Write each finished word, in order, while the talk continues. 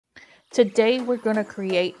Today we're going to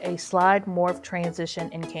create a slide morph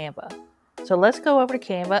transition in Canva. So let's go over to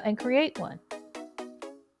Canva and create one.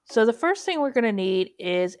 So the first thing we're going to need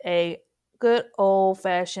is a good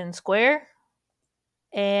old-fashioned square,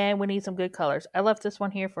 and we need some good colors. I left this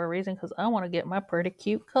one here for a reason because I want to get my pretty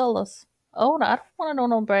cute colors. Oh, no, I don't want to know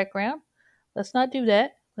no background. Let's not do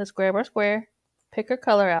that. Let's grab our square, pick our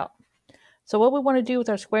color out. So what we want to do with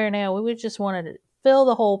our square now, we would just want to fill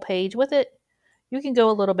the whole page with it. You can go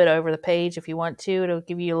a little bit over the page if you want to. It'll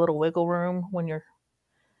give you a little wiggle room when you're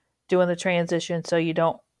doing the transition so you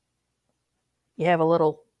have a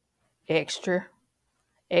little extra.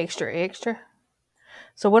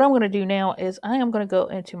 So what I'm going to do now is I am going to go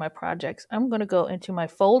into my projects. I'm going to go into my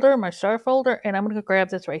folder, my star folder, and I'm going to grab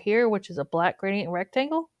this right here, which is a black gradient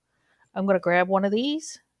rectangle. I'm going to grab one of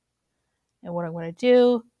these. And what I'm going to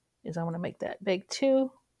do is I'm going to make that big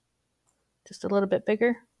too, just a little bit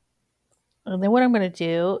bigger. And then what I'm going to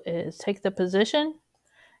do is take the position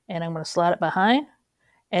and I'm going to slide it behind.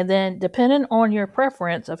 And then depending on your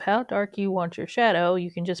preference of how dark you want your shadow, you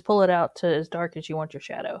can just pull it out to as dark as you want your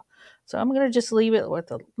shadow. So I'm going to just leave it with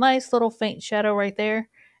a nice little faint shadow right there.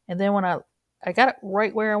 And then when I got it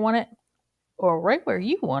right where I want it, or right where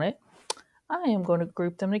you want it, I am going to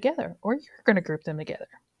group them together, or you're going to group them together.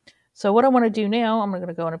 So what I want to do now, I'm going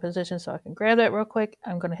to go in a position so I can grab that real quick.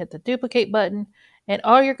 I'm going to hit the duplicate button. And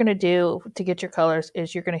all you're going to do to get your colors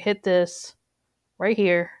is you're going to hit this right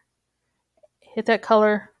here. Hit that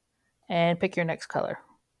color and pick your next color.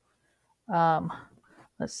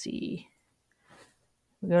 Let's see.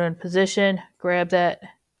 We go in position, grab that,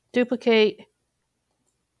 duplicate,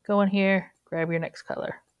 go in here, grab your next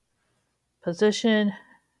color. Position,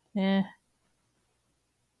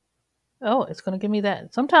 Oh, it's going to give me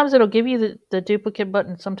that. Sometimes it'll give you the duplicate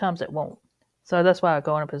button, sometimes it won't. So that's why I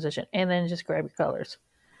go in a position. And then just grab your colors.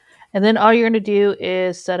 And then all you're going to do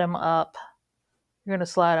is set them up. You're going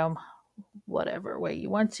to slide them whatever way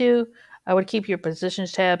you want to. I would keep your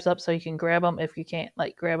positions tabs up so you can grab them if you can't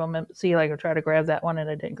like grab them and see like I try to grab that one and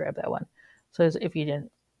I didn't grab that one. So if you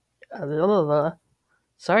didn't,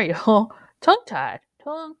 sorry y'all, tongue tied.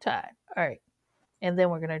 All right, and then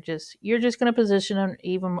you're just gonna position them,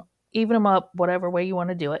 even them up whatever way you want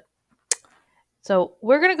to do it. So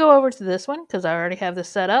we're gonna go over to this one because I already have this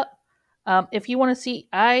set up. If you want to see,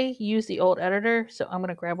 I use the old editor, so I'm going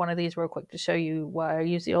to grab one of these real quick to show you why I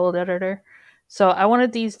use the old editor. So I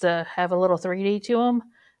wanted these to have a little 3D to them.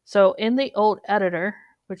 So in the old editor,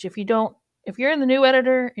 which if you're in the new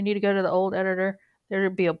editor, you need to go to the old editor. There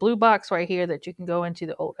would be a blue box right here that you can go into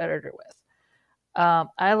the old editor with.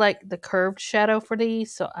 I like the curved shadow for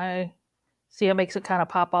these, so I see it makes it kind of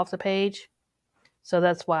pop off the page. So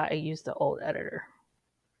that's why I use the old editor.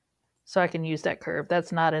 So I can use that curve.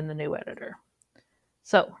 That's not in the new editor.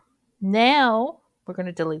 So now we're going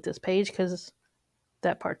to delete this page because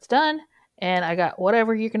that part's done. And I got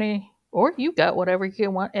whatever you're going to, or you got whatever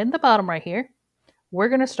you want in the bottom right here. We're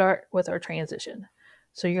going to start with our transition.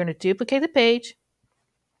 So you're going to duplicate the page.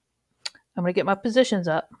 I'm going to get my positions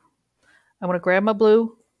up. I'm going to grab my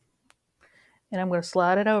blue and I'm going to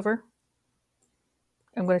slide it over.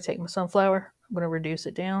 I'm going to take my sunflower. I'm going to reduce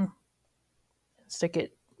it down and stick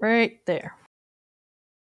it right there.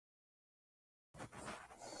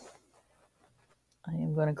 I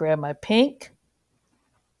am going to grab my pink,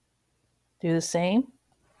 do the same,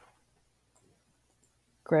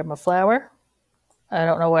 grab my flower. I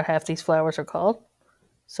don't know what half these flowers are called,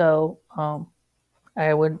 so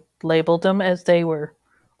I would label them as they were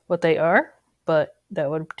what they are, but that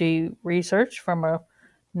would do research from a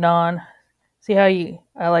see how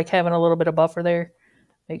I like having a little bit of buffer there.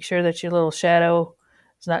 Make sure that your little shadow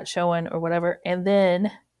is not showing or whatever. And then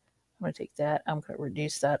I'm going to take that. I'm going to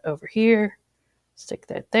reduce that over here. Stick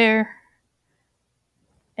that there.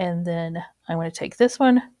 And then I'm going to take this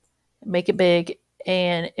one, make it big.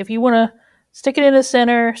 And if you want to stick it in the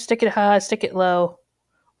center, stick it high, stick it low,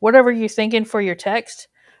 whatever you're thinking for your text.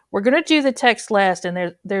 We're going to do the text last,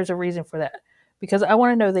 and there's a reason for that. Because I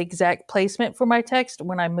want to know the exact placement for my text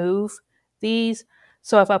when I move these.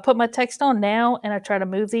 So if I put my text on now and I try to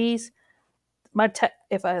move these,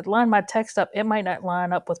 if I line my text up, it might not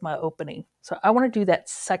line up with my opening. So I want to do that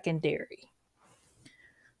secondary.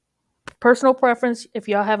 Personal preference, if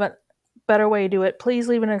y'all have a better way to do it, please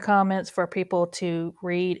leave it in the comments for people to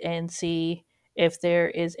read and see if there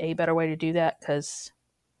is a better way to do that, because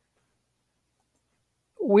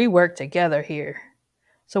we work together here.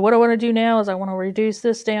 So what I want to do now is I want to reduce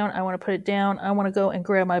this down. I want to put it down. I want to go and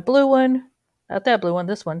grab my blue one, not that blue one,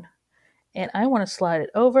 this one, and I want to slide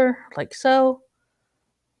it over like so.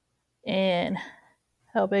 And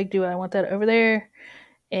how big do I want that over there?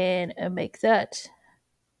 And make that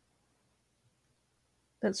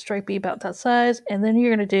that stripey about that size. And then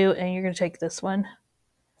you're going to do, and you're going to take this one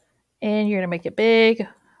and you're going to make it big,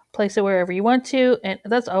 place it wherever you want to. And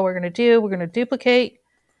that's all we're going to do. We're going to duplicate,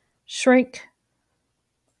 shrink,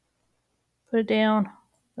 put it down.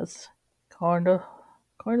 That's kind of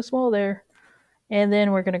small there. And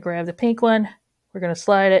then we're going to grab the pink one. We're going to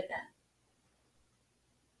slide it.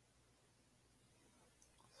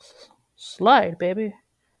 Slide, baby.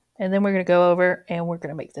 And then we're going to go over and we're going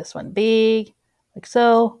to make this one big, like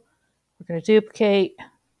so. We're going to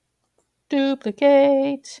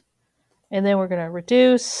duplicate, and then we're going to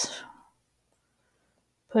reduce,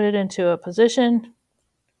 put it into a position,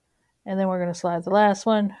 and then we're going to slide the last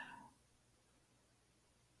one.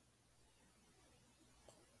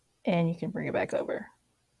 And you can bring it back over,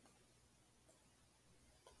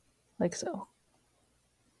 like so.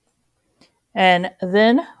 And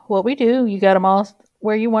then what we do, you got them all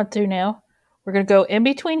where you want to now. We're going to go in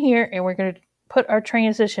between here and we're going to put our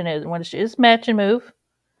transition in, which is match and move.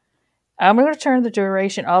 I'm going to turn the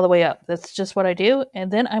duration all the way up. That's just what I do.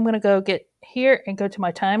 And then I'm going to go get here and go to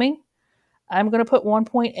my timing. I'm going to put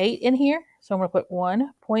 1.8 in here. So I'm going to put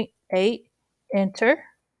 1.8, enter.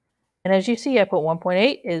 And as you see, I put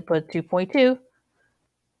 1.8, it put 2.2.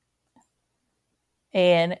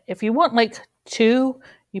 And if you want like 2,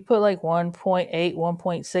 you put like 1.8,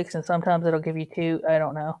 1.6, and sometimes it'll give you 2. I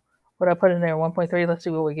don't know. What I put in there, 1.3. Let's see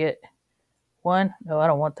what we get. 1. No, I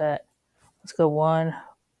don't want that. Let's go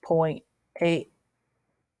 1.8.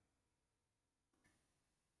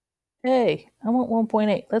 Hey, I want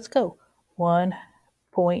 1.8. Let's go.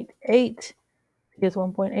 1.8. Here's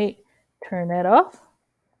 1.8. Turn that off.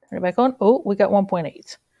 Turn it back on. Oh, we got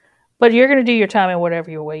 1.8. But you're going to do your timing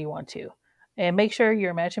whatever way you want to. And make sure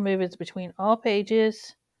your match and move is between all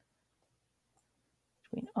pages.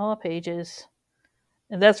 Between all pages.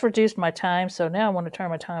 And that's reduced my time. So now I want to turn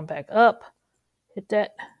my time back up. Hit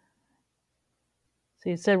that. So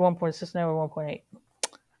you said 1.6, now we're 1.8.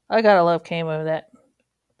 I gotta love Canva with that.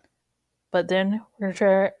 But then we're going to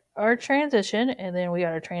try our transition. And then we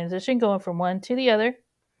got our transition going from one to the other.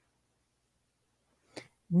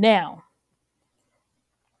 Now,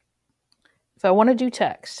 if I want to do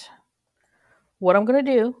text, what I'm going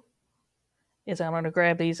to do is I'm going to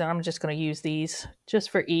grab these and I'm just going to use these just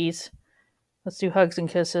for ease. Let's do hugs and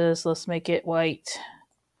kisses. Let's make it white.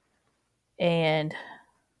 And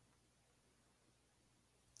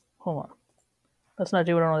hold on. Let's not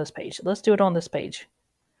do it on this page. Let's do it on this page.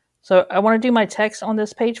 So I want to do my text on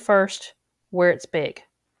this page first where it's big.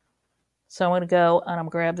 So I'm going to go and I'm going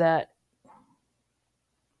to grab that.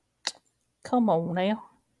 Come on now.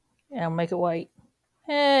 And I'll make it white.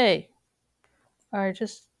 Hey. All right,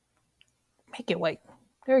 just make it white.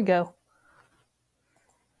 There we go.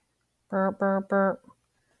 Burp, burp, burp.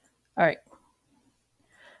 All right.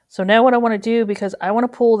 So now what I want to do, because I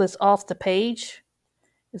want to pull this off the page,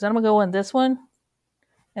 is I'm going to go in this one,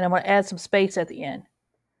 and I'm going to add some space at the end.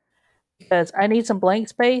 Because I need some blank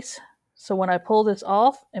space, so when I pull this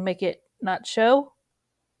off and make it not show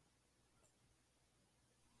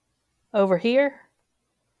over here,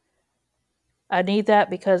 I need that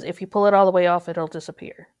because if you pull it all the way off, it'll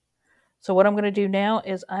disappear. So what I'm going to do now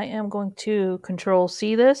is I am going to Control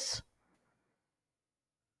C this.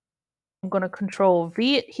 I'm going to Control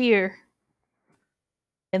V it here.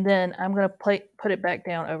 And then I'm going to put it back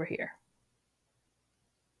down over here.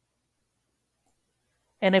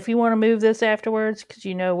 And if you want to move this afterwards, because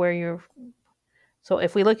you know where you're... So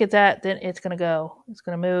if we look at that, then it's going to go. It's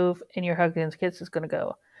going to move, and your Hugs and Kisses is going to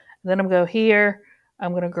go. And then I'm going to go here.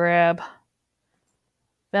 I'm going to grab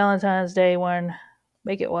Valentine's Day one.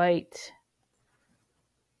 Make it white.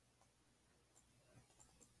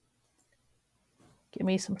 Give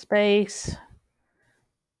me some space.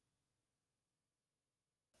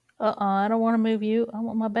 I don't want to move you. I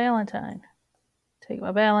want my Valentine. Take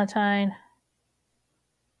my Valentine.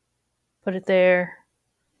 Put it there.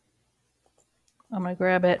 I'm going to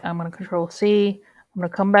grab it. I'm going to Control C. I'm going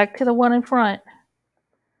to come back to the one in front.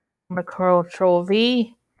 I'm going to Control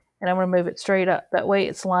V. And I'm going to move it straight up. That way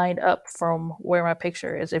it's lined up from where my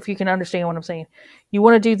picture is. If you can understand what I'm saying. You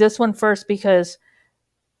want to do this one first because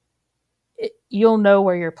you'll know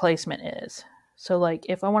where your placement is. So like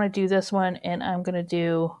if I want to do this one and I'm going to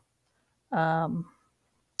do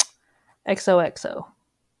XOXO.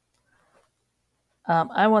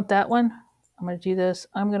 I want that one. I'm going to do this.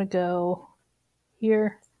 I'm going to go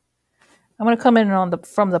here. I'm going to come in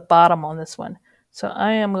from the bottom on this one. So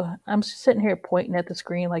I'm sitting here pointing at the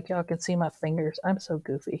screen like y'all can see my fingers. I'm so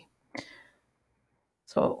goofy.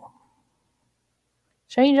 So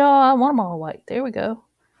change all. I want them all white. There we go.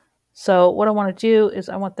 So what I want to do is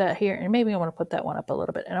I want that here, and maybe I want to put that one up a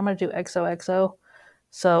little bit. And I'm going to do XOXO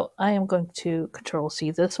So I am going to Control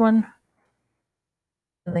C this one,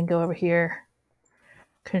 and then go over here,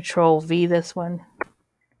 Control V this one.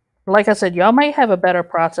 Like I said, y'all might have a better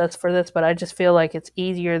process for this, but I just feel like it's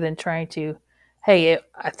easier than trying to, hey,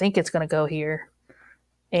 I think it's going to go here.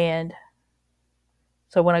 And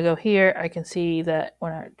so when I go here, I can see that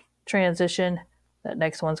when I transition, that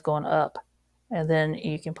next one's going up. And then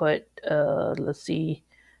you can put, let's see,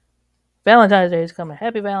 Valentine's Day is coming.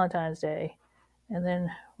 Happy Valentine's Day. And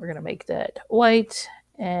then we're going to make that white.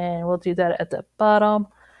 And we'll do that at the bottom.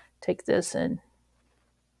 Take this and,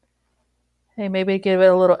 hey, maybe give it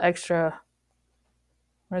a little extra.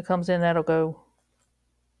 When it comes in, that'll go,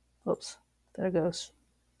 oops, there it goes.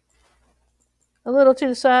 A little to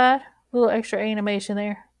the side. A little extra animation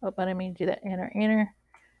there. Oh, I didn't mean to do that. Enter.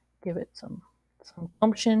 Give it some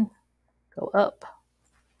gumption. Go up.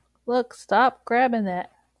 Look, stop grabbing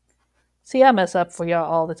that. See, I mess up for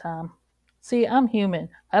y'all all the time. See, I'm human.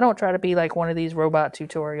 I don't try to be like one of these robot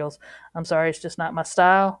tutorials. I'm sorry, it's just not my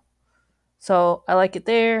style. So I like it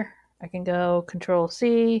there. I can go Control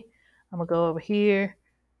C. I'm going to go over here.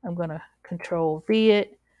 I'm going to Control V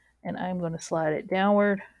it. And I'm going to slide it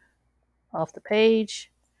downward off the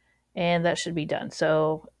page. And that should be done.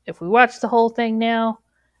 So if we watch the whole thing now,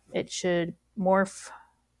 it should morph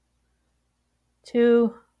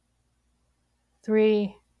 2,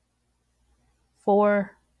 3,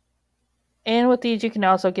 4. And with these, you can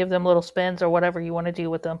also give them little spins or whatever you want to do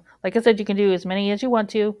with them. Like I said, you can do as many as you want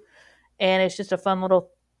to. And it's just a fun little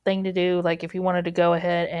thing to do. Like if you wanted to go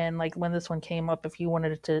ahead and like when this one came up, if you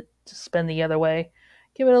wanted it to spin the other way,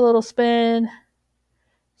 give it a little spin.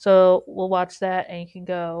 So we'll watch that and you can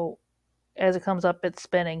go as it comes up, it's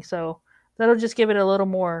spinning. So that'll just give it a little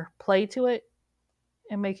more play to it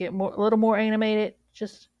and make it a little more animated.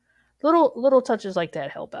 Just little touches like that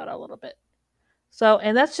help out a little bit. So,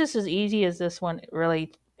 and that's just as easy as this one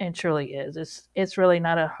really and truly is. It's really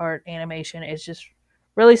not a hard animation. It's just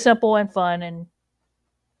really simple and fun and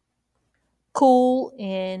cool.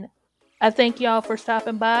 And I thank y'all for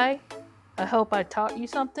stopping by. I hope I taught you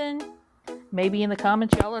something. Maybe in the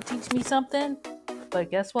comments y'all will teach me something.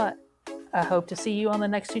 But guess what? I hope to see you on the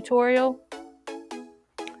next tutorial.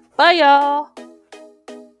 Bye, y'all.